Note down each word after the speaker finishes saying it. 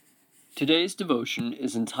Today's devotion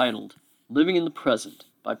is entitled Living in the Present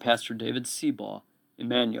by Pastor David Seabaugh,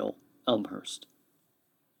 Emmanuel, Elmhurst.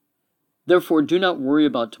 Therefore, do not worry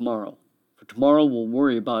about tomorrow, for tomorrow will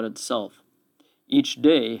worry about itself. Each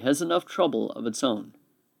day has enough trouble of its own.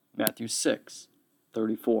 Matthew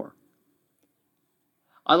 6:34.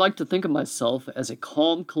 I like to think of myself as a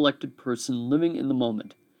calm, collected person living in the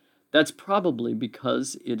moment. That's probably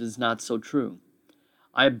because it is not so true.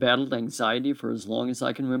 I have battled anxiety for as long as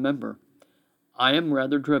I can remember. I am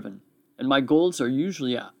rather driven, and my goals are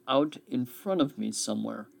usually out in front of me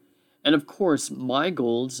somewhere. And of course, my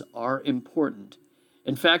goals are important.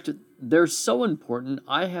 In fact, they're so important,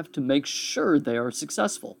 I have to make sure they are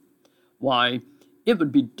successful. Why, it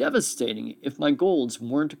would be devastating if my goals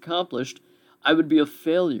weren't accomplished. I would be a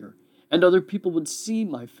failure, and other people would see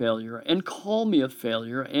my failure and call me a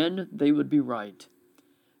failure, and they would be right.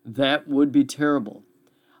 That would be terrible.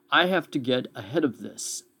 I have to get ahead of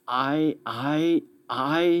this. I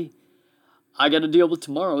got to deal with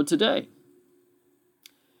tomorrow today.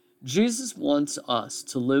 Jesus wants us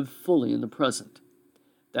to live fully in the present.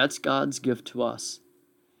 That's God's gift to us.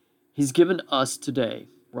 He's given us today,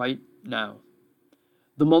 right now.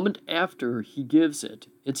 The moment after He gives it,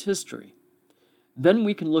 it's history. Then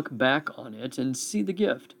we can look back on it and see the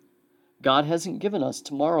gift. God hasn't given us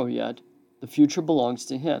tomorrow yet. The future belongs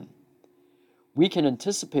to Him. We can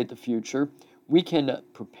anticipate the future, we can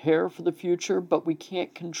prepare for the future, but we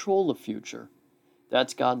can't control the future.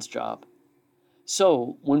 That's God's job.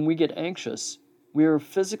 So, when we get anxious, we are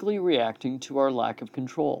physically reacting to our lack of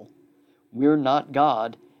control. We're not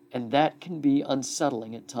God, and that can be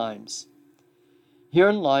unsettling at times.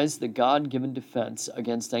 Herein lies the God-given defense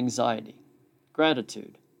against anxiety: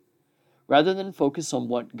 gratitude. Rather than focus on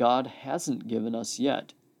what God hasn't given us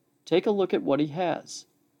yet, take a look at what He has.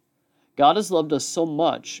 God has loved us so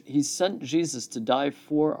much, He sent Jesus to die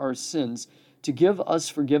for our sins, to give us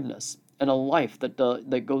forgiveness and a life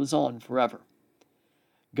that goes on forever.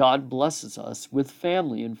 God blesses us with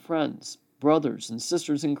family and friends, brothers and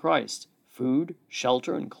sisters in Christ, food,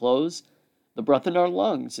 shelter, and clothes. The breath in our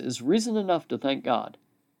lungs is reason enough to thank God.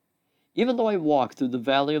 Even though I walk through the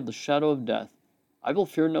valley of the shadow of death, I will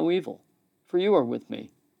fear no evil, for You are with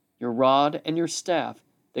me. Your rod and Your staff,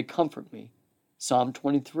 they comfort me. Psalm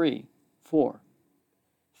 23:4.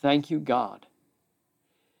 Thank you, God.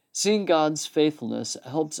 Seeing God's faithfulness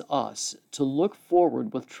helps us to look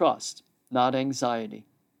forward with trust, not anxiety.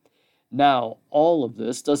 Now, all of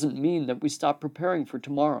this doesn't mean that we stop preparing for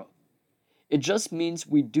tomorrow. It just means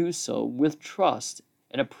we do so with trust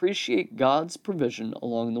and appreciate God's provision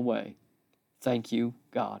along the way. Thank you,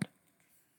 God.